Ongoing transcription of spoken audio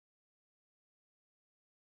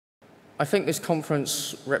I think this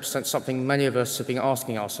conference represents something many of us have been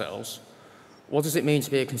asking ourselves. What does it mean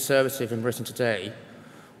to be a Conservative in Britain today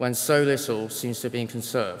when so little seems to have been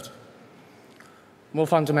conserved? More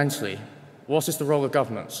fundamentally, what is the role of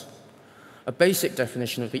government? A basic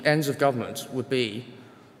definition of the ends of government would be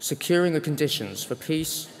securing the conditions for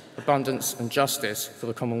peace, abundance and justice for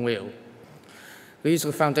the common weal. These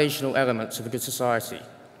are the foundational elements of a good society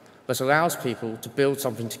that allows people to build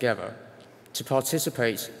something together, to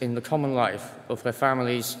participate in the common life of their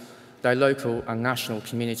families, their local and national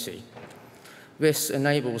community. This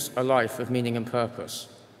enables a life of meaning and purpose.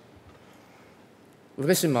 With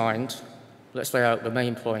this in mind, let's lay out the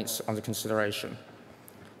main points under consideration.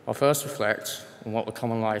 I'll first reflect on what the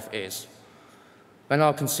common life is. Then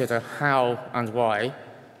I'll consider how and why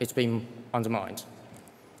it's been undermined.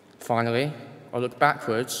 Finally, I'll look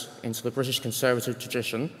backwards into the British Conservative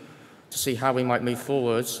tradition to see how we might move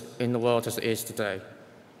forwards in the world as it is today.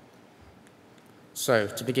 So,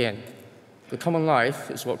 to begin, the common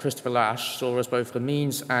life is what Christopher Lasch saw as both the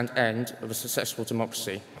means and end of a successful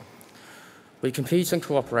democracy. We compete and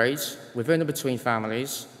cooperate within and between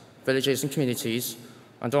families, villages and communities,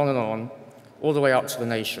 and on, all the way up to the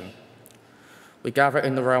nation. We gather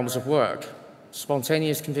in the realms of work,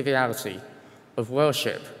 spontaneous conviviality, of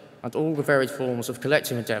worship, and all the varied forms of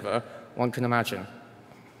collective endeavour one can imagine.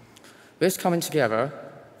 This coming together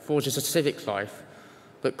forges a civic life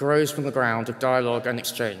that grows from the ground of dialogue and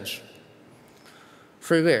exchange.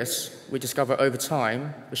 Through this, we discover over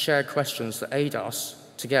time the shared questions that aid us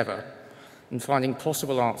together in finding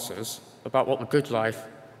possible answers about what the good life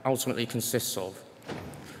ultimately consists of.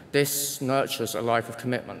 This nurtures a life of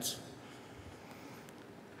commitment.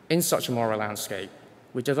 In such a moral landscape,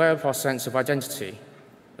 we develop our sense of identity.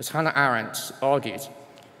 As Hannah Arendt argued,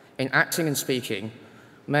 in acting and speaking,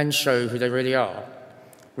 men show who they really are,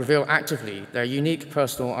 reveal actively their unique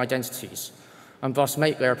personal identities, and thus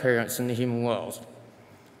make their appearance in the human world.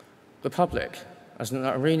 The public, as an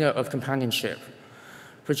arena of companionship,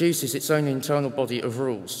 produces its own internal body of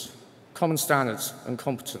rules, common standards and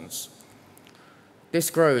competence. This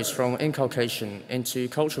grows from inculcation into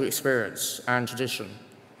cultural experience and tradition.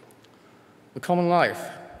 The common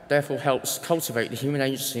life therefore helps cultivate the human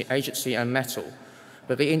agency and mettle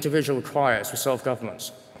that the individual requires for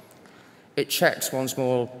self-government. It checks one's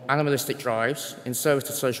more animalistic drives in service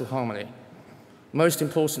to social harmony. Most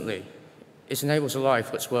importantly, it enables a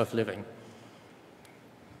life that's worth living.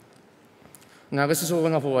 Now, this is all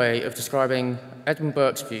another way of describing Edmund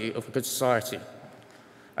Burke's view of a good society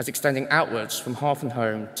as extending outwards from hearth and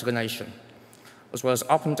home to the nation, as well as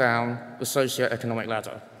up and down the socio-economic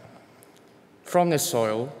ladder. From this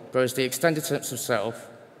soil grows the extended sense of self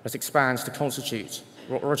that expands to constitute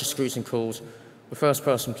what Roger Scruton called the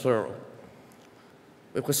first-person plural.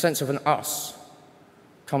 With the sense of an us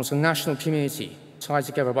comes a national community tied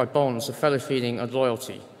together by bonds of fellow feeling and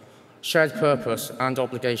loyalty, shared purpose and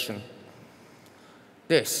obligation.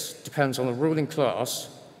 This depends on a ruling class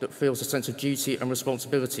that feels a sense of duty and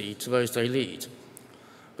responsibility to those they lead,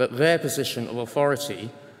 but their position of authority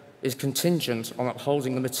is contingent on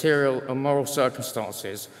upholding the material and moral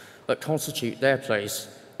circumstances that constitute their place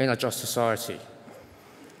in a just society.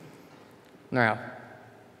 Now,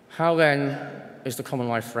 how then is the common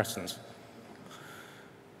life threatened?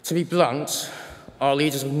 To be blunt, our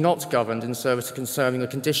leaders have not governed in service to conserving the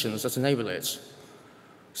conditions that enable it.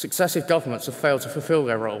 Successive governments have failed to fulfil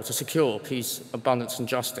their role to secure peace, abundance and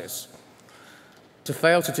justice. To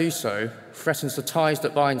fail to do so threatens the ties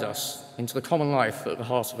that bind us into the common life at the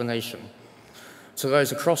heart of the nation, to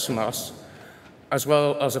those across from us, as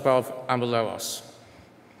well as above and below us.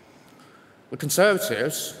 The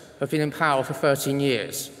Conservatives have been in power for 13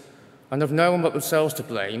 years and have no one but themselves to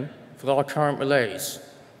blame for our current malaise.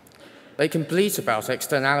 They can bleat about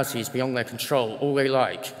externalities beyond their control all they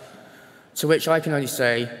like, to which I can only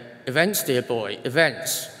say, events, dear boy,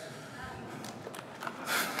 events.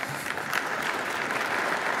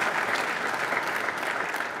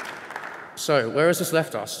 So, where has this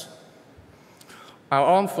left us? Our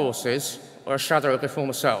armed forces are a shadow of their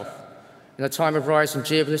former self, in a time of rising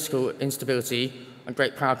geopolitical instability and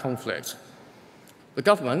great power conflict. The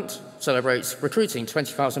government celebrates recruiting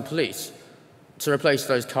 20,000 police to replace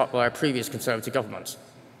those cut by a previous Conservative government.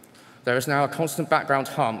 There is now a constant background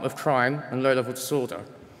hum of crime and low-level disorder.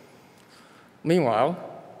 Meanwhile,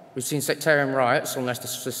 we've seen sectarian riots on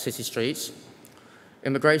Leicester city streets.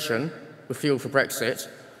 Immigration, with fuel for Brexit,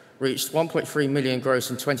 reached 1.3 million gross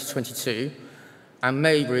in 2022 and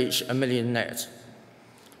may reach 1 million net.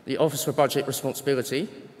 The Office for Budget Responsibility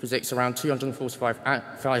predicts around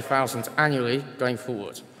 245,000 annually going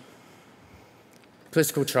forward.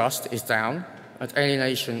 Political trust is down, and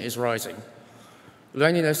alienation is rising.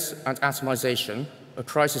 Loneliness and atomization, a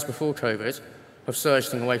crisis before COVID, have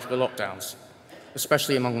surged in the wake of the lockdowns,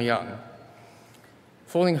 especially among the young.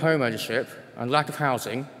 Falling home ownership and lack of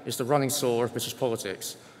housing is the running sore of British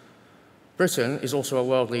politics. Britain is also a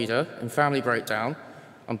world leader in family breakdown,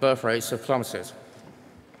 and birth rates have plummeted.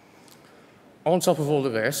 On top of all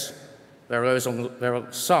of this, there are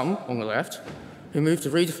some on the left who move to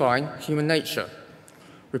redefine human nature,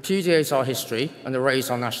 repudiate our history and erase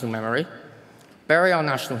our national memory, bury our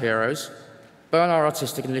national heroes, burn our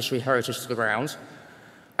artistic and literary heritage to the ground,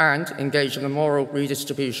 and engage in a moral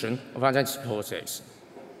redistribution of identity politics.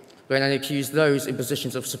 They then accuse those in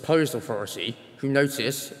positions of supposed authority who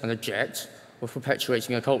notice and object of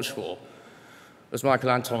perpetuating a culture war. As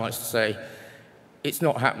Michael Anton likes to say, it's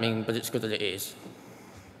not happening, but it's good that it is.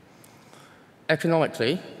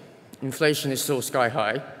 Economically, inflation is still sky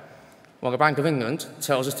high, while the Bank of England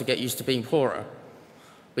tells us to get used to being poorer.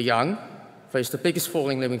 The young face the biggest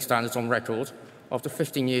falling living standards on record after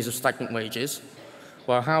 15 years of stagnant wages,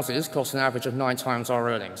 while houses cost an average of 9 times our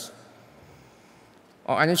earnings.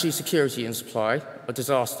 Our energy security and supply are a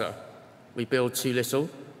disaster. We build too little,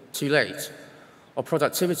 too late. Our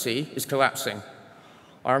productivity is collapsing.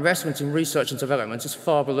 Our investment in research and development is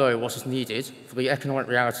far below what is needed for the economic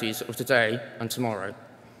realities of today and tomorrow.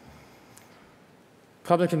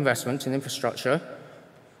 Public investment in infrastructure,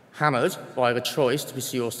 hammered by the choice to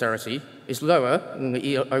pursue austerity, is lower than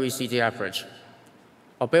the OECD average.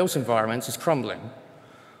 Our built environment is crumbling.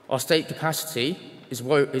 Our state capacity is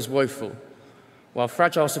woeful, while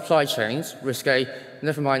fragile supply chains risk a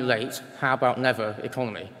never mind late, how about never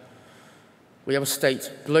economy. We have a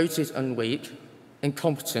state bloated and weak,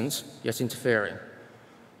 incompetent yet interfering.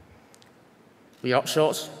 The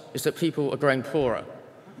upshot is that people are growing poorer,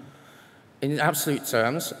 in absolute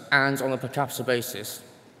terms and on a per capita basis.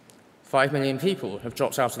 5 million people have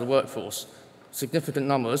dropped out of the workforce, significant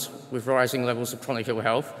numbers with rising levels of chronic ill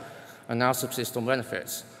health and now subsist on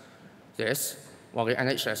benefits. This, while the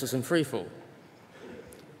NHS is in freefall.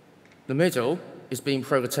 The middle is being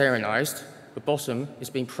proletarianised, the bottom is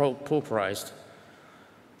being pauperised.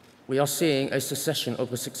 We are seeing a secession of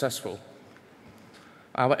the successful.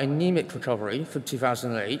 Our anemic recovery from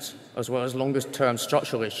 2008, as well as longer-term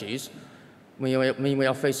structural issues, mean we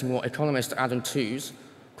are facing what economist Adam Tooze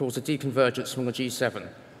calls a deconvergence from the G7.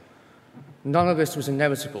 None of this was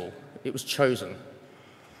inevitable, it was chosen.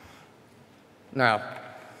 Now,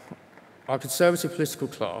 our conservative political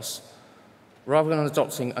class, rather than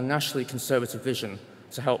adopting a nationally conservative vision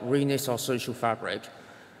to help reknit our social fabric,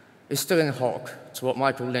 is still in hock to what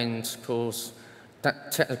Michael Lind calls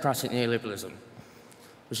technocratic neoliberalism,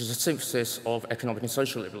 which is a synthesis of economic and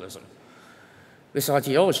social liberalism. This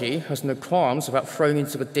ideology has no qualms about throwing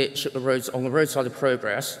into the ditch on the roadside of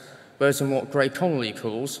progress those in what Gray Connolly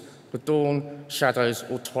calls the dawn, shadows,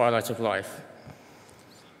 or twilight of life.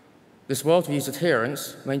 This worldview's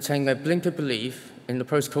adherents maintain their blinkered belief in the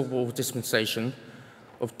post-Cold War dispensation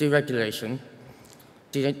of deregulation,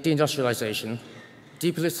 deindustrialization,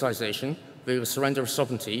 depoliticization via the surrender of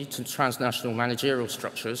sovereignty to transnational managerial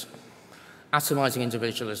structures, atomizing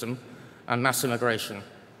individualism, and mass immigration.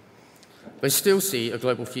 They still see a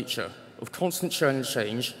global future of constant churn and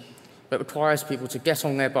change that requires people to get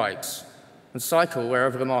on their bikes and cycle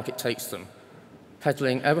wherever the market takes them,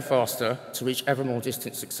 pedaling ever faster to reach ever more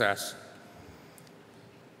distant success.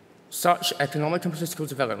 Such economic and political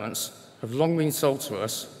developments have long been sold to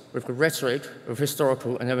us with the rhetoric of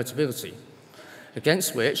historical inevitability,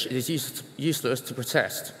 against which it is useless to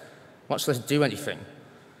protest, much less do anything.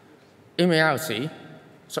 In reality,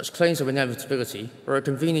 such claims of inevitability are a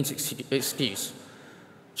convenient excuse,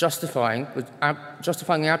 justifying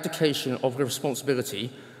the abdication of the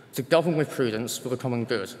responsibility to govern with prudence for the common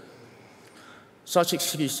good. Such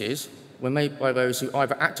excuses were made by those who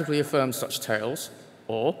either actively affirmed such tales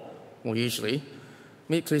or, more usually,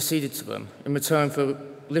 meekly ceded to them in return for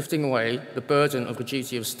lifting away the burden of the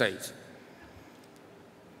duty of state.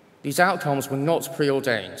 These outcomes were not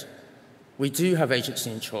preordained. We do have agency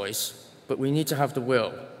and choice, but we need to have the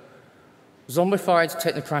will. Zombified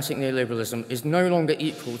technocratic neoliberalism is no longer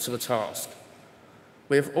equal to the task.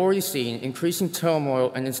 We have already seen increasing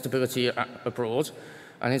turmoil and instability abroad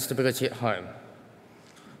and instability at home.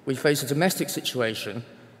 We face a domestic situation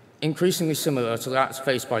increasingly similar to that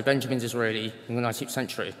faced by Benjamin Disraeli in the 19th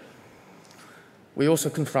century. We also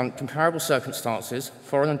confront comparable circumstances,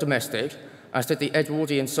 foreign and domestic, as did the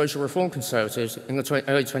Edwardian social reform conservatives in the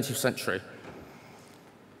early 20th century.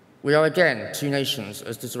 We are again two nations,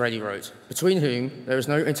 as Disraeli wrote, between whom there is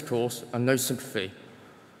no intercourse and no sympathy.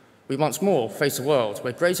 we once more face a world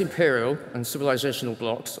where great imperial and civilizational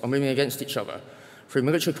blocs are moving against each other through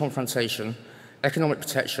military confrontation, economic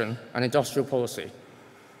protection, and industrial policy.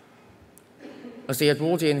 As the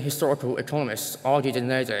Edwardian historical economists argued in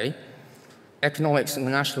their day, economics and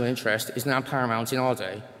the national interest is now paramount in our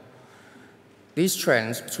day. These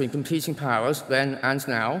trends between competing powers then and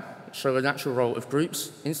now show the natural role of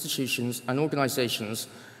groups, institutions, and organizations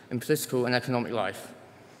in political and economic life.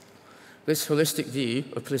 This holistic view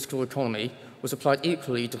of political economy was applied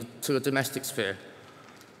equally to the domestic sphere,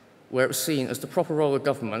 where it was seen as the proper role of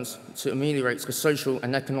government to ameliorate the social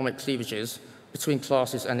and economic cleavages between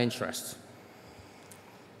classes and interests.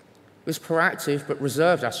 This proactive but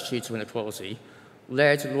reserved attitude to inequality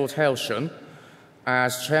led Lord Hailsham,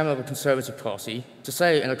 as chairman of the Conservative Party, to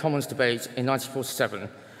say in a Commons debate in 1947,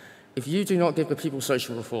 "If you do not give the people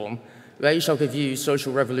social reform, they shall give you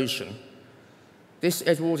social revolution." This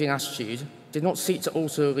Edwardian attitude did not seek to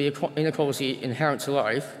alter the inequality inherent to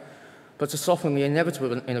life, but to soften the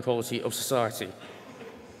inevitable inequality of society.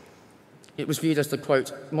 It was viewed as the,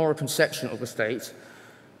 quote, moral conception of the state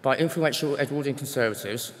by influential Edwardian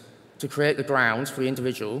conservatives to create the grounds for the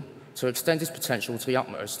individual to extend his potential to the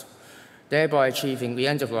utmost, thereby achieving the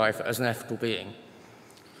end of life as an ethical being.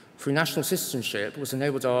 Through national citizenship was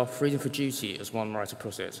enabled our freedom for duty, as one writer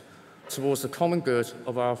put it, towards the common good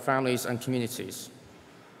of our families and communities.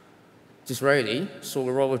 Disraeli saw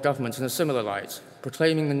the role of government in a similar light,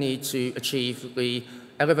 proclaiming the need to achieve the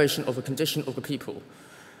elevation of the condition of the people.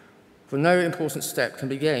 For no important step can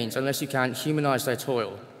be gained unless you can humanize their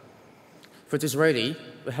toil. For Disraeli,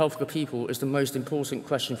 the health of the people is the most important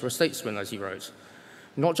question for a statesman, as he wrote,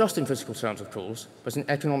 not just in physical terms, of course, but in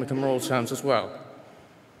economic and moral terms as well.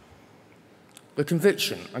 The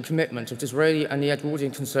conviction and commitment of Disraeli and the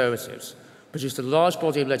Edwardian conservatives produced a large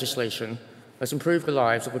body of legislation that improved the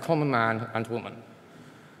lives of the common man and woman.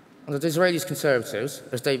 Under Disraeli's conservatives,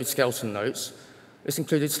 as David Skelton notes, this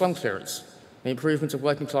included slum clearance, the improvement of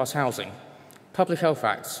working-class housing, public health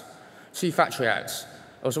acts, 2 factory acts,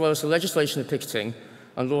 as well as the legislation of picketing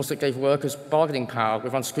and laws that gave workers bargaining power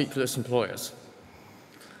with unscrupulous employers.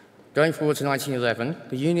 Going forward to 1911,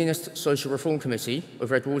 the Unionist Social Reform Committee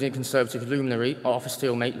of Edwardian Conservative luminary Arthur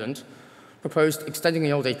Steele Maitland proposed extending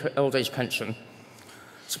the old age pension,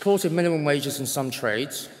 supported minimum wages in some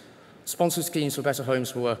trades, sponsored schemes for better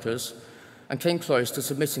homes for workers, and came close to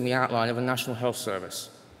submitting the outline of a national health service.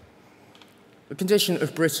 The condition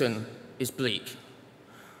of Britain is bleak,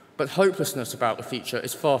 but hopelessness about the future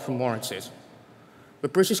is far from warranted. The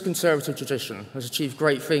British conservative tradition has achieved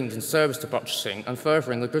great things in service to buttressing and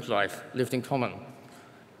furthering the good life lived in common.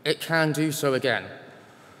 It can do so again.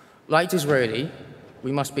 Like Disraeli,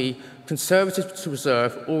 we must be conservative to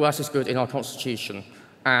preserve all that is good in our Constitution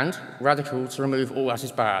and radical to remove all that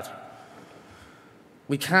is bad.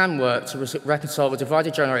 We can work to reconcile the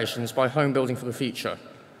divided generations by home building for the future.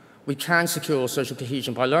 We can secure social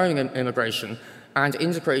cohesion by lowering immigration and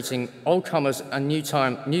integrating oldcomers and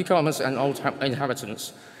newcomers and old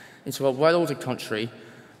inhabitants into a well-ordered country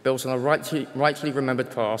built on a rightly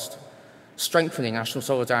remembered past, strengthening national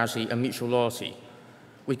solidarity and mutual loyalty.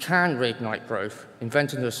 We can reignite growth,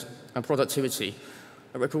 inventiveness, and productivity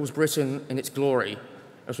that recalls Britain in its glory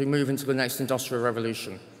as we move into the next industrial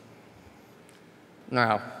revolution.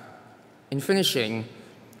 Now, in finishing,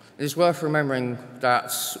 it is worth remembering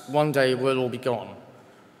that one day we'll all be gone.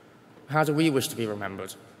 How do we wish to be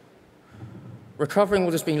remembered? Recovering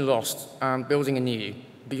what has been lost and building anew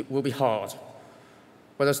will be hard.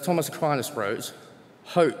 But as Thomas Aquinas wrote,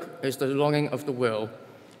 hope is the longing of the will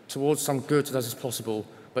towards some good that is possible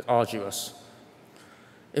but arduous.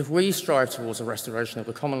 If we strive towards a restoration of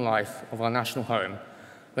the common life of our national home,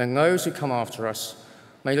 then those who come after us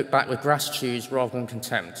may look back with gratitude rather than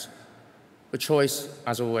contempt. The choice,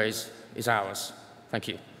 as always, is ours. Thank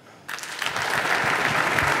you.